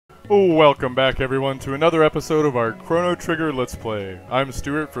Welcome back everyone to another episode of our Chrono Trigger Let's Play. I'm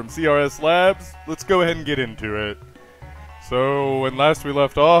Stuart from CRS Labs. Let's go ahead and get into it. So, when last we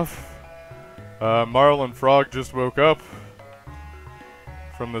left off, Marl and Frog just woke up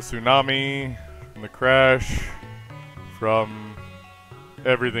from the tsunami, from the crash, from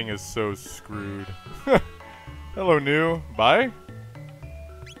everything is so screwed. Hello, new. Bye?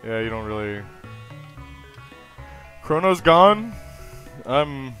 Yeah, you don't really... Chrono's gone.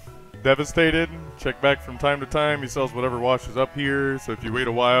 I'm devastated. Check back from time to time. He sells whatever washes up here, so if you wait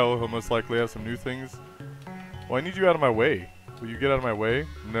a while, he'll most likely have some new things. Well, I need you out of my way. Will you get out of my way?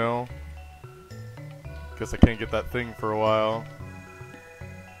 No. Guess I can't get that thing for a while.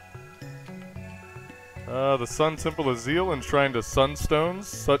 The Sun Temple of Zeal enshrined to sunstones.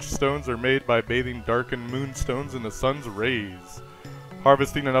 Such stones are made by bathing darkened moonstones in the sun's rays.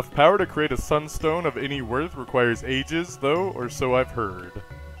 Harvesting enough power to create a sunstone of any worth requires ages, though, or so I've heard.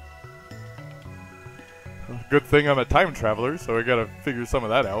 Good thing I'm a time traveler, so I gotta figure some of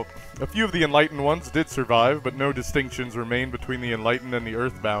that out. A few of the enlightened ones did survive, but no distinctions remain between the enlightened and the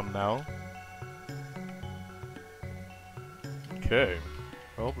earthbound now. Okay.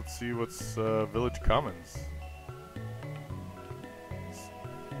 Well, let's see what's Village Commons.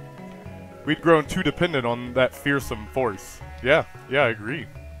 We'd grown too dependent on that fearsome force. Yeah, I agree.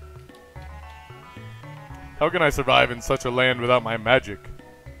 How can I survive in such a land without my magic?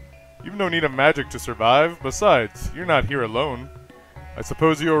 You've no need of magic to survive. Besides, you're not here alone. I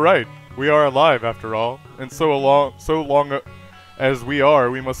suppose you're right. We are alive, after all. And so long as we are,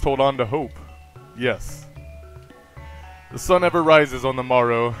 we must hold on to hope. Yes. The sun ever rises on the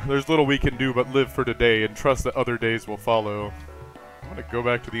morrow. There's little we can do but live for today and trust that other days will follow. I want to go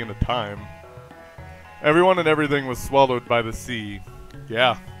back to the end of time. Everyone and everything was swallowed by the sea.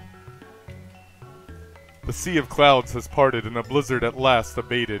 Yeah. The sea of clouds has parted and a blizzard at last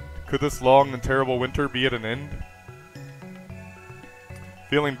abated. Could this long and terrible winter be at an end?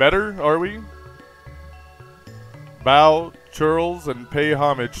 Feeling better, are we? Bow, churls, and pay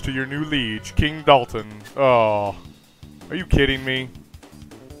homage to your new liege, King Dalton. Oh, are you kidding me?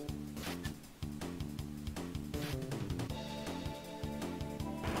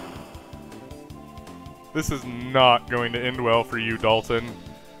 This is not going to end well for you, Dalton.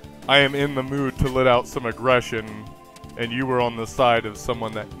 I am in the mood to let out some aggression, and you were on the side of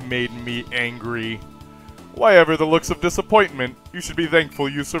someone that made me angry. Why ever the looks of disappointment? You should be thankful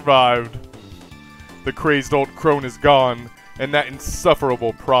you survived. The crazed old crone is gone, and that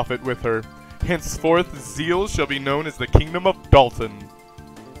insufferable prophet with her. Henceforth, Zeal shall be known as the Kingdom of Dalton.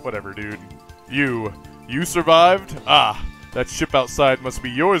 Whatever, dude. You survived? Ah, that ship outside must be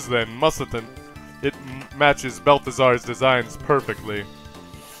yours then, mustn't it? It matches Balthazar's designs perfectly.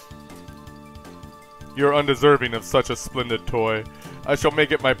 You're undeserving of such a splendid toy. I shall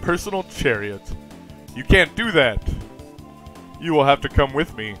make it my personal chariot. You can't do that! You will have to come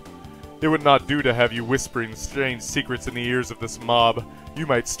with me. It would not do to have you whispering strange secrets in the ears of this mob. You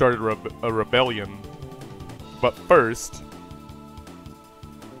might start a rebellion. But first...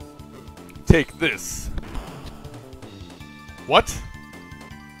 take this. What?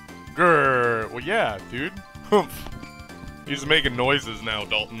 Grrr. Well, yeah, dude. Humph. You're just making noises now,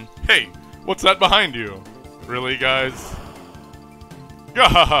 Dalton. Hey, what's that behind you? Really, guys?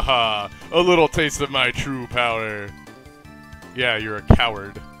 Gahahaha! A little taste of my true power. Yeah, you're a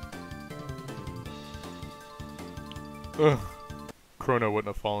coward. Ugh. Chrono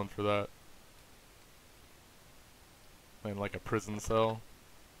wouldn't have fallen for that. In like a prison cell.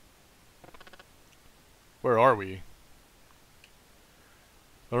 Where are we?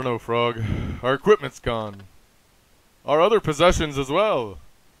 I don't know, Frog. Our equipment's gone. Our other possessions as well.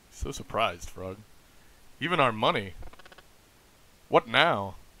 So surprised, Frog. Even our money. What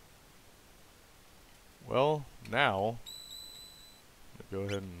now? Well, now... go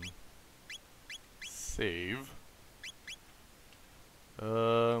ahead and... save.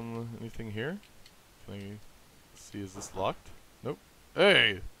 Anything here? Can I see, is this locked? Nope.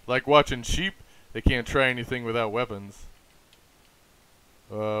 Hey! Like watching sheep? They can't try anything without weapons.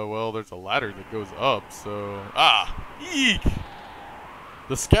 Well, there's a ladder that goes up, so... Ah! Eek!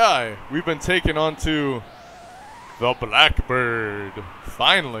 The sky! We've been taken onto... the Blackbird!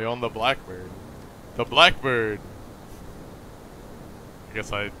 Finally on the Blackbird. The Blackbird! I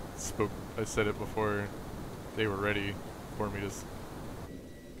guess I said it before they were ready for me to...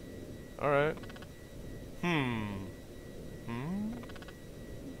 Alright.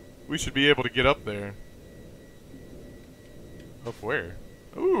 We should be able to get up there. Up where?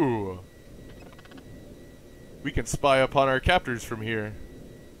 Ooh! We can spy upon our captors from here.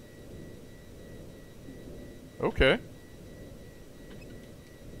 Okay.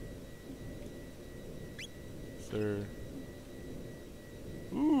 there...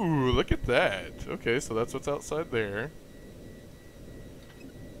 Ooh, look at that. Okay, so that's what's outside there.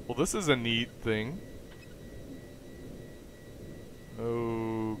 Well, this is a neat thing.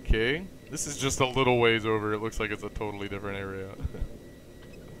 Okay. This is just a little ways over. It looks like it's a totally different area.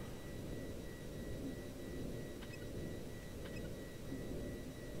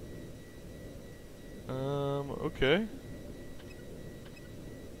 Okay.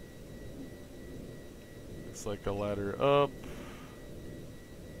 Looks like a ladder up.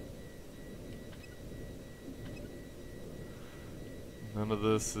 None of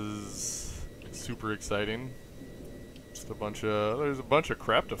this is super exciting. Just a bunch of... There's a bunch of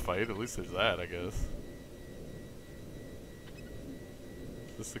crap to fight. At least there's that, I guess.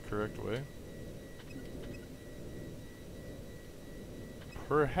 Is this the correct way?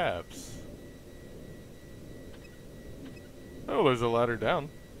 Perhaps. Oh, there's a ladder down.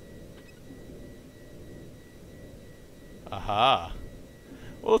 Aha.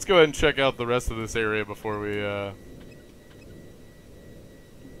 Well, let's go ahead and check out the rest of this area before we, There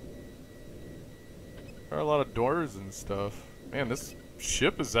are a lot of doors and stuff. Man, this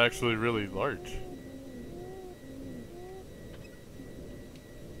ship is actually really large.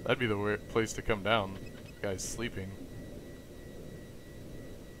 That'd be the place to come down. The guy's sleeping.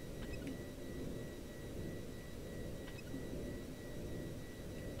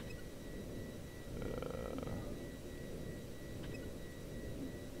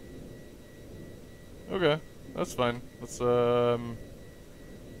 Okay, that's fine. Let's go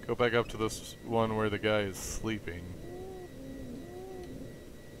back up to this one where the guy is sleeping.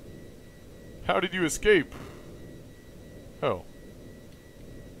 How did you escape? Oh.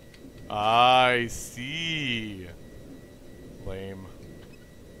 I see. Lame.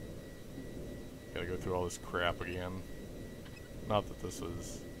 Gotta go through all this crap again. Not that this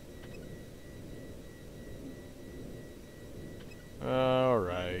was...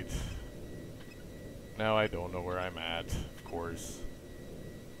 Alright. Now I don't know where I'm at, of course.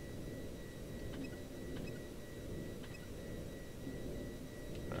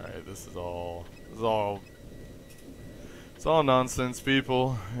 Alright, this is all it's all nonsense,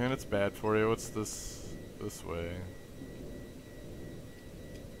 people, and it's bad for you. What's this way?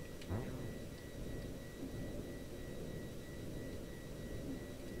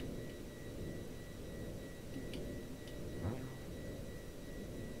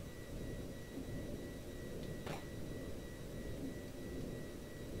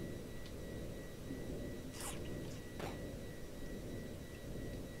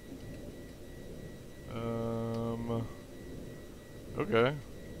 Okay.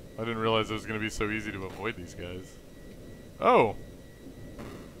 I didn't realize it was going to be so easy to avoid these guys. Oh!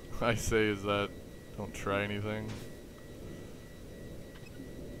 I say is that don't try anything.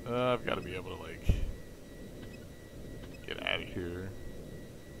 I've got to be able to, like, get out of here.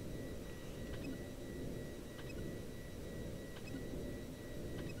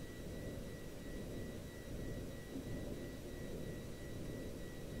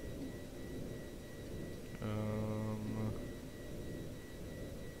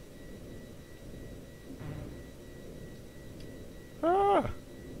 Ah!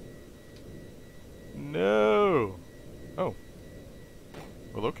 No! Oh.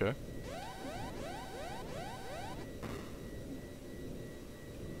 Well, okay.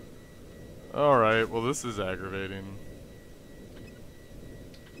 Alright, well this is aggravating.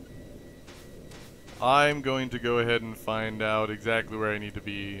 I'm going to go ahead and find out exactly where I need to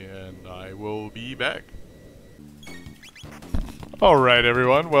be, and I will be back. Alright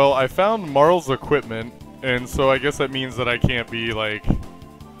everyone, well I found Marl's equipment, and so I guess that means that I can't be, like,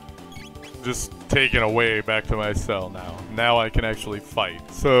 just taken away back to my cell now. Now I can actually fight.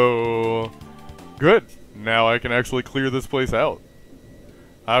 So, good. Now I can actually clear this place out.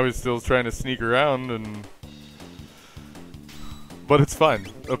 I was still trying to sneak around, but it's fine.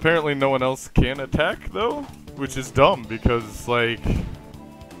 Apparently no one else can attack, though, which is dumb, because, like,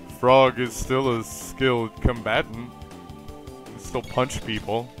 Frog is still a skilled combatant. He can still punch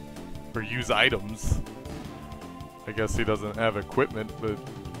people, or use items. I guess he doesn't have equipment, but...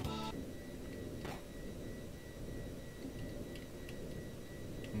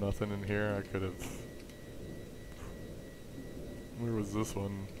 Nothing in here. I could have... Where was this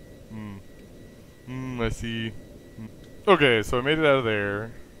one? I see. Okay, so I made it out of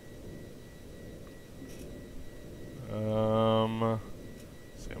there.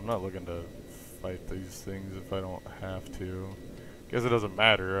 See, I'm not looking to fight these things if I don't have to. Guess it doesn't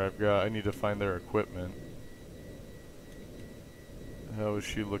matter. I need to find their equipment. How is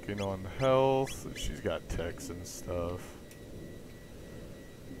she looking on health? She's got techs and stuff.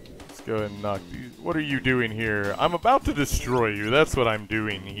 Let's go ahead and knock these. What are you doing here? I'm about to destroy you. That's what I'm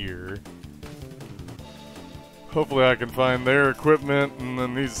doing here. Hopefully I can find their equipment, and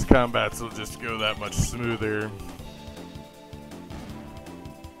then these combats will just go that much smoother.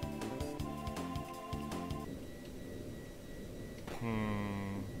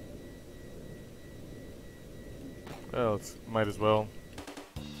 Well, might as well.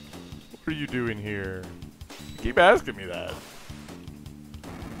 What are you doing here? You keep asking me that.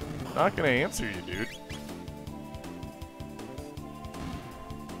 Not gonna answer you, dude.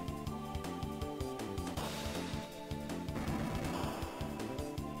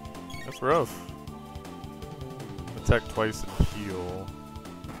 That's rough. Attack twice and heal.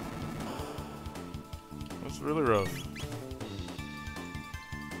 That's really rough.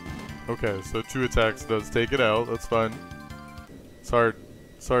 Okay, so 2 attacks does take it out. That's fine. It's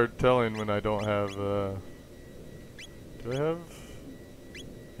hard telling when I don't have, do I have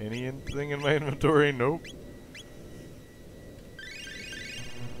anything in my inventory? Nope.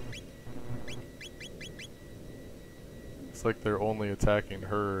 It's like they're only attacking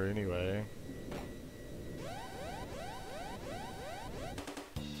her anyway.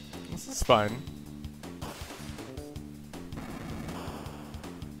 This is fine.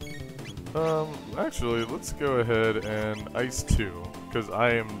 Actually, let's go ahead and ice 2, because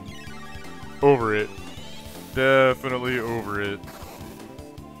I am over it. Definitely over it.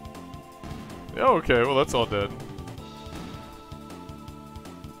 Oh, okay, well that's all dead.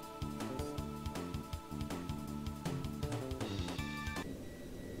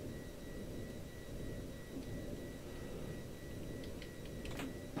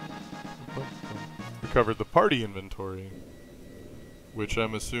 Recovered the party inventory, which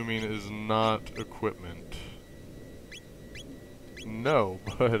I'm assuming is not equipment. No,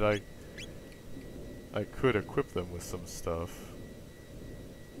 but I could equip them with some stuff.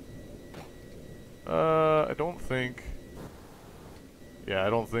 I don't think... Yeah, I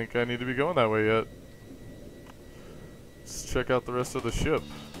don't think I need to be going that way yet. Let's check out the rest of the ship.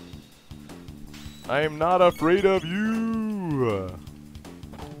 I am not afraid of you!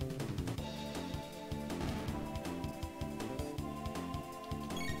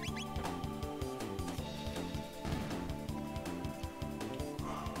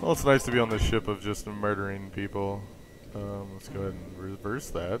 Well, it's nice to be on this ship of just murdering people. Let's go ahead and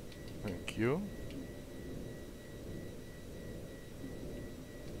reverse that. Thank you.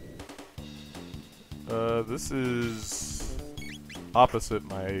 This is opposite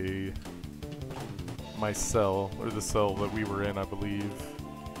my cell, or the cell that we were in, I believe.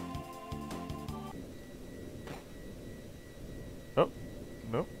 Oh,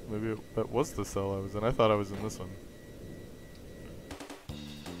 no, maybe that was the cell I was in. I thought I was in this one.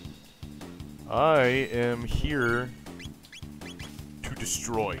 I am here to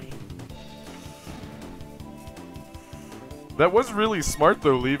destroy. That was really smart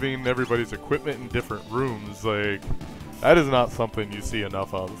though, leaving everybody's equipment in different rooms. Like, that is not something you see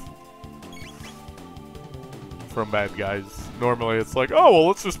enough of from bad guys. Normally it's like, oh, well,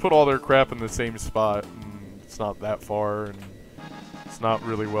 let's just put all their crap in the same spot, and it's not that far, and it's not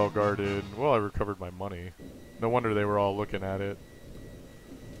really well guarded. Well, I recovered my money. No wonder they were all looking at it.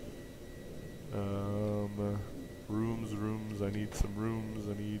 Rooms, I need some rooms,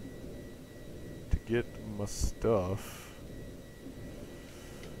 I need to get my stuff.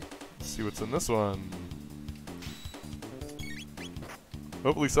 Let's see what's in this one.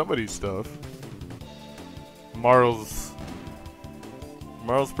 Hopefully somebody's stuff. Marl's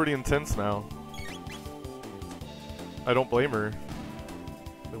pretty intense now. I don't blame her.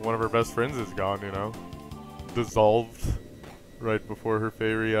 One of her best friends is gone, you know. Dissolved right before her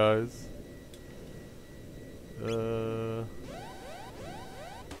fairy eyes.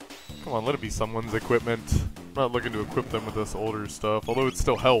 Come on, let it be someone's equipment. I'm not looking to equip them with this older stuff, although it'd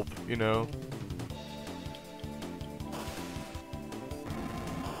still help, you know.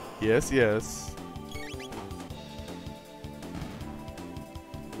 Yes, yes.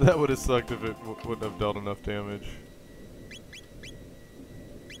 That would have sucked if it wouldn't have dealt enough damage.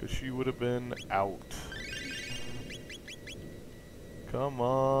 Because she would have been out. Come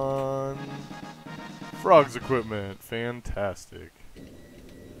on. Frog's equipment. Fantastic.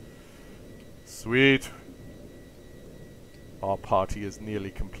 Sweet. Our party is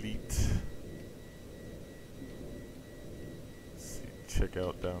nearly complete. Let's see, check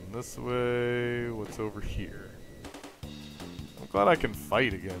out down this way. What's over here? I'm glad I can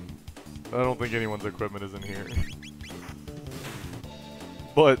fight again. I don't think anyone's equipment is in here.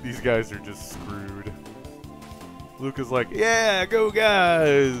 But these guys are just screwed. Luke is like, yeah, go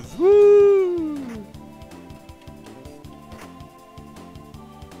guys! Woo!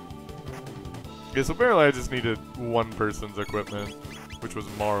 Okay, so apparently I just needed one person's equipment, which was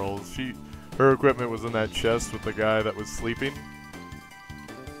Marl's. Her equipment was in that chest with the guy that was sleeping.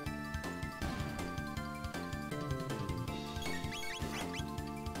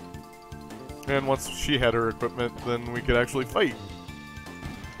 And once she had her equipment, then we could actually fight.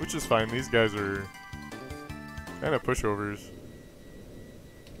 Which is fine, these guys are kind of pushovers.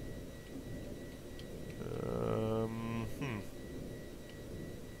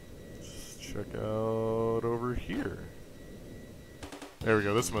 Just check out over here. There we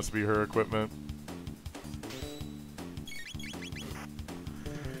go, this must be her equipment.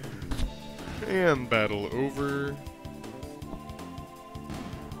 And battle over.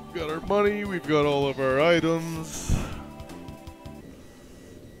 We've got our money, we've got all of our items.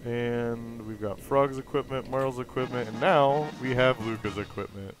 And we've got Frog's equipment, Marl's equipment, and now we have Luca's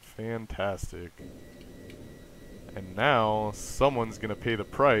equipment. Fantastic. And now someone's gonna pay the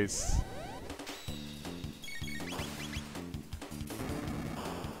price.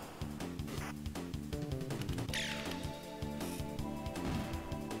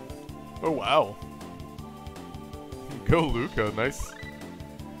 Oh wow. Go Luca, nice.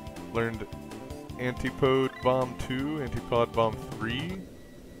 Learned Antipode Bomb 2, Antipod Bomb 3.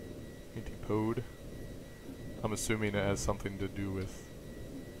 Antipode. I'm assuming it has something to do with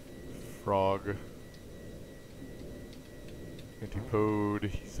Frog. Antipode,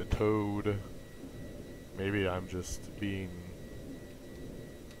 he's a toad. Maybe I'm just being...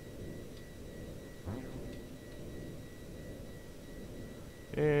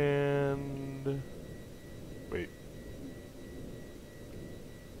 And... Wait.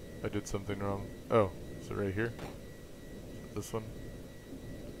 I did something wrong. Oh, is it right here? Is it this one?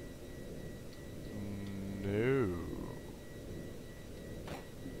 No.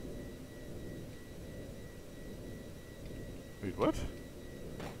 Wait, what?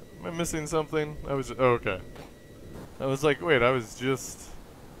 Am I missing something? I was... Oh, okay. I was like, wait, I was just...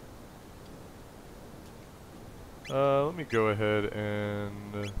 let me go ahead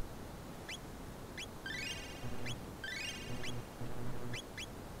and...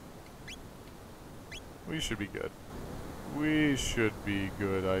 We should be good. We should be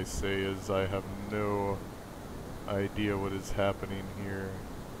good, I say, as I have no idea what is happening here.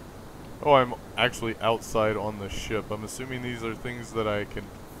 Oh, I'm actually outside on the ship. I'm assuming these are things that I can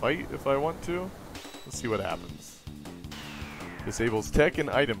fight if I want to. Let's see what happens. Disables tech and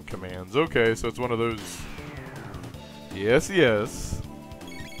item commands. Okay, so it's one of those... Yes, yes.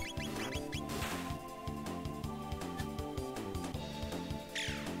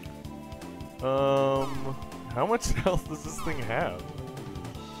 How much health does this thing have?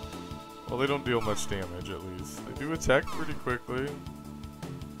 Well, they don't deal much damage, at least. They do attack pretty quickly.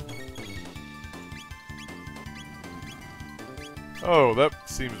 Oh, that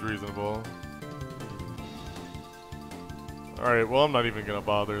seems reasonable. Alright, well, I'm not even gonna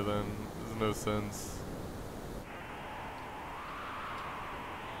bother then. There's no sense.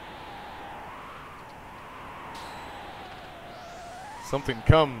 Something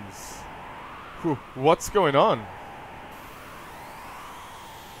comes. Whew, what's going on?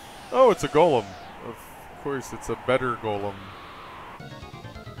 Oh, it's a golem. Of course, it's a better golem.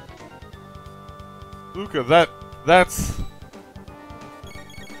 Luca, that's...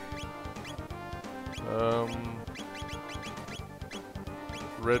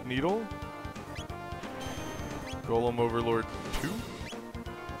 Red Needle? Golem Overlord 2?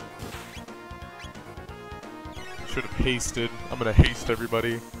 Should have hasted. I'm gonna haste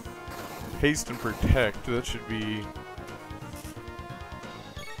everybody. Haste and protect. That should be...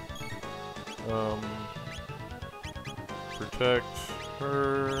 Protect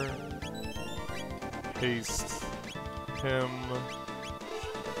her. Haste him.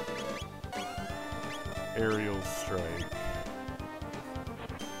 Aerial strike.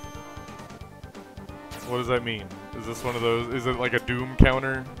 What does that mean? Is this one of those? Is it like a doom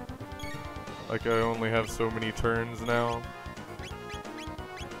counter? Like I only have so many turns now?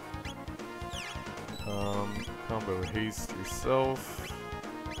 Combo haste yourself.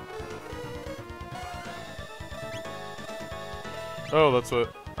 Oh, that's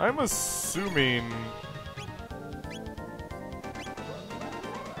what... I'm assuming...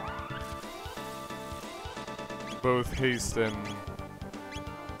 both haste and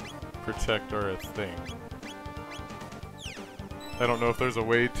protect are a thing. I don't know if there's a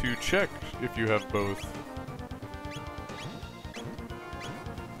way to check if you have both.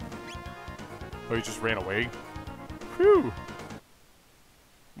 Oh, he just ran away? Whew!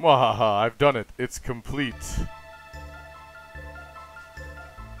 Mwahaha, I've done it. It's complete.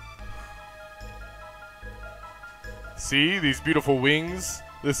 See? These beautiful wings?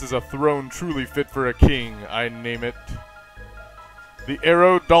 This is a throne truly fit for a king. I name it the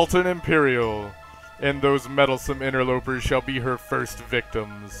Arrow Dalton Imperial, and those meddlesome interlopers shall be her first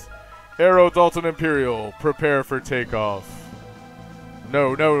victims. Arrow Dalton Imperial, prepare for takeoff.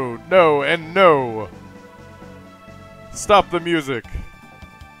 No, no, no, and no! Stop the music!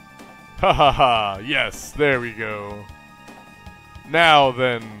 Ha ha ha, yes, there we go. Now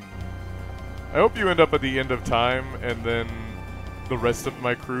then, I hope you end up at the end of time, and then the rest of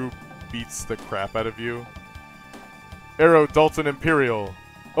my crew beats the crap out of you. Arrow Dalton Imperial,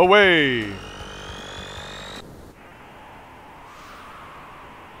 away!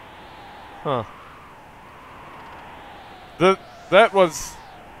 Huh. That was...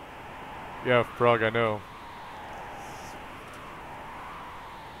 Yeah, Frog, I know.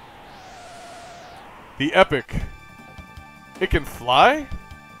 The Epic. It can fly?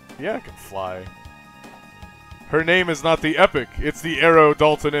 Yeah, it can fly. Her name is not the Epic, it's the Arrow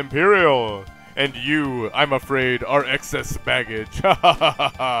Dalton Imperial. And you, I'm afraid, are excess baggage. Ha ha ha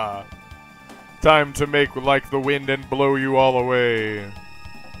ha ha. Time to make like the wind and blow you all away.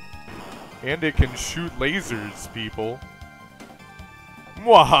 And it can shoot lasers, people.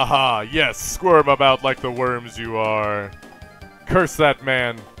 Mwahaha! Yes, squirm about like the worms you are. Curse that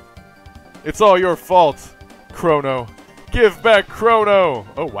man. It's all your fault, Chrono. Give back Chrono!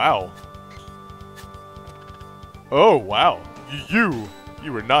 Oh, wow. Oh, wow. You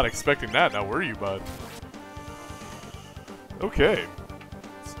were not expecting that, now were you, bud? Okay.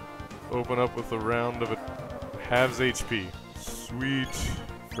 Let's open up with a round of halves HP. Sweet.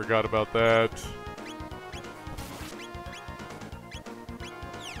 Forgot about that.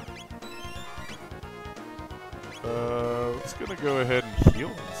 Let's gonna go ahead and heal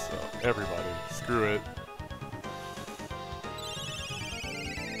himself. Everybody, screw it.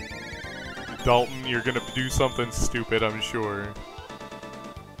 Dalton, you're gonna do something stupid, I'm sure.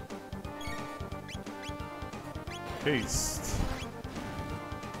 Haste.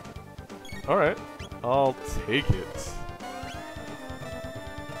 Alright, I'll take it.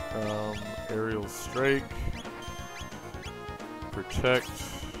 Aerial strike. Protect.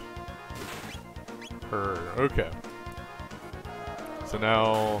 Her. Okay. So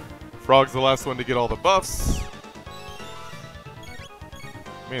now, Frog's the last one to get all the buffs.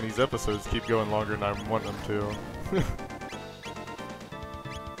 Man, these episodes keep going longer than I want them to.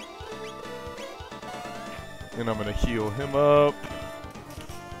 And I'm gonna heal him up.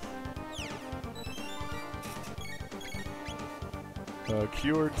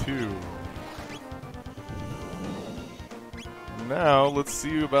 Cure 2. Now, let's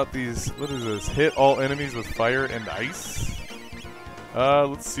see about these. What is this? Hit all enemies with fire and ice?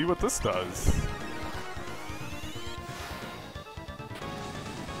 Let's see what this does.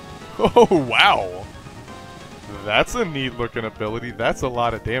 Oh, wow! That's a neat looking ability. That's a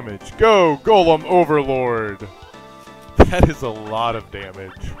lot of damage. Go, Golem Overlord! That is a lot of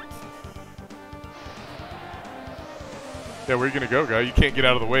damage. Yeah, where are you gonna go, guy? You can't get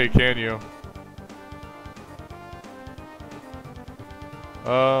out of the way, can you?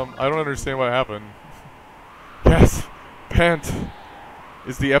 I don't understand what happened. Yes! Pant!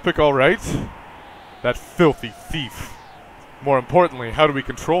 Is the Epic alright? That filthy thief. More importantly, how do we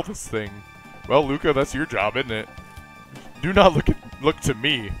control this thing? Well, Luca, that's your job, isn't it? Do not look to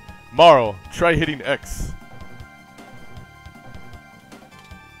me. Marl, try hitting X.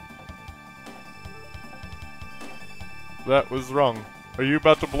 That was wrong. Are you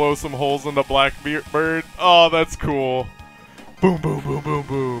about to blow some holes in the Blackbird? Oh, that's cool. Boom, boom, boom, boom,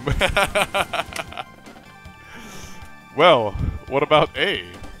 boom. Well, what about A?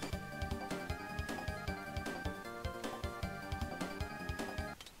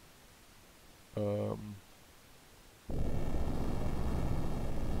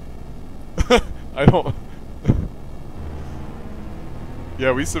 I don't...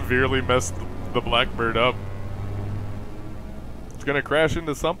 Yeah, we severely messed the Blackbird up. It's gonna crash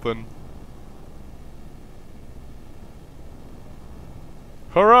into something.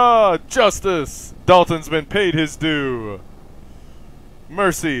 Hurrah! Justice! Dalton's been paid his due!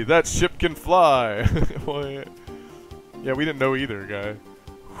 Mercy! That ship can fly! What? Yeah, we didn't know either, guy.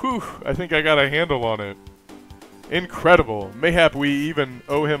 Whew! I think I got a handle on it. Incredible! Mayhap we even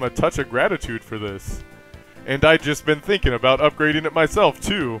owe him a touch of gratitude for this. And I'd just been thinking about upgrading it myself,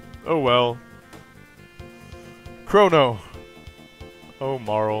 too. Oh well. Chrono! Oh,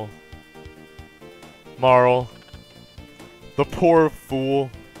 Marl. Marl. The poor fool.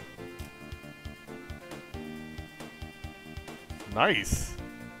 Nice.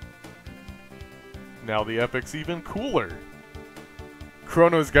 Now the Epic's even cooler.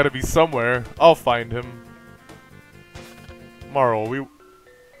 Chrono's gotta be somewhere. I'll find him. Marl,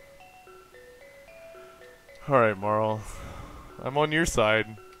 Alright, Marl. I'm on your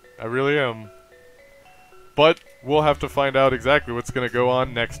side. I really am. But we'll have to find out exactly what's going to go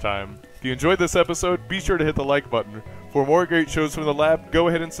on next time. If you enjoyed this episode, be sure to hit the like button. For more great shows from the lab, go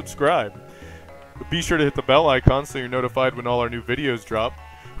ahead and subscribe. Be sure to hit the bell icon so you're notified when all our new videos drop.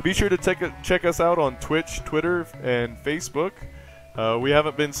 Be sure to check us out on Twitch, Twitter, and Facebook. We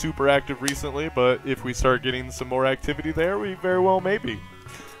haven't been super active recently, but if we start getting some more activity there, we very well may be.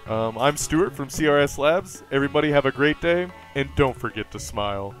 I'm Stuart from CRS Labs. Everybody have a great day, and don't forget to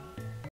smile.